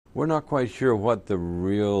We're not quite sure what the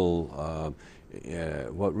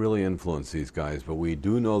what really influenced these guys, but we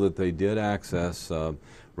do know that they did access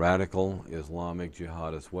radical Islamic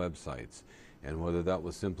jihadist websites. And whether that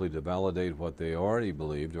was simply to validate what they already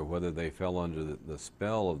believed or whether they fell under the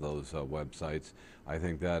spell of those websites, I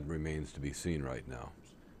think that remains to be seen right now.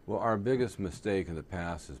 Well, our biggest mistake in the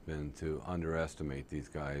past has been to underestimate these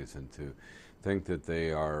guys and to think that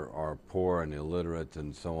they are poor and illiterate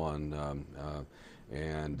and so on,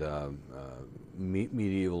 and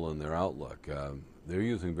medieval in their outlook. They're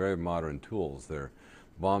using very modern tools. Their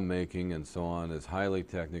bomb making and so on is highly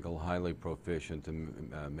technical, highly proficient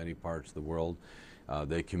in many parts of the world.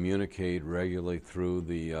 They communicate regularly through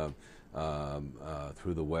the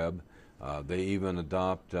web. They even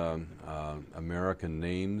adopt American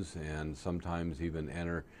names and sometimes even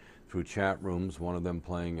enter through chat rooms, one of them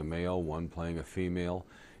playing a male, one playing a female,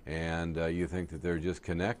 and you think that they're just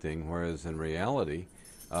connecting, whereas in reality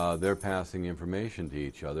they're passing information to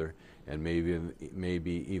each other and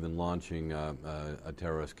maybe even launching a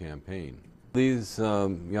terrorist campaign. These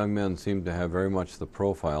young men seem to have very much the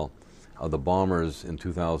profile of the bombers in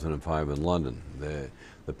 2005 in London.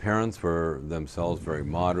 The parents were themselves very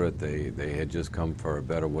moderate. They had just come for a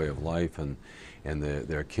better way of life, and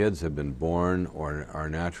their kids had been born or are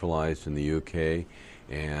naturalized in the UK,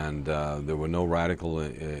 and there were no radical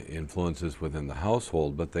influences within the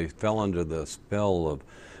household, but they fell under the spell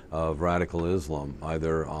of radical Islam,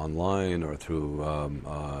 either online or through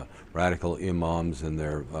radical imams in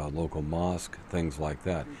their local mosque, things like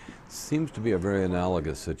that. It seems to be a very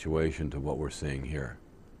analogous situation to what we're seeing here.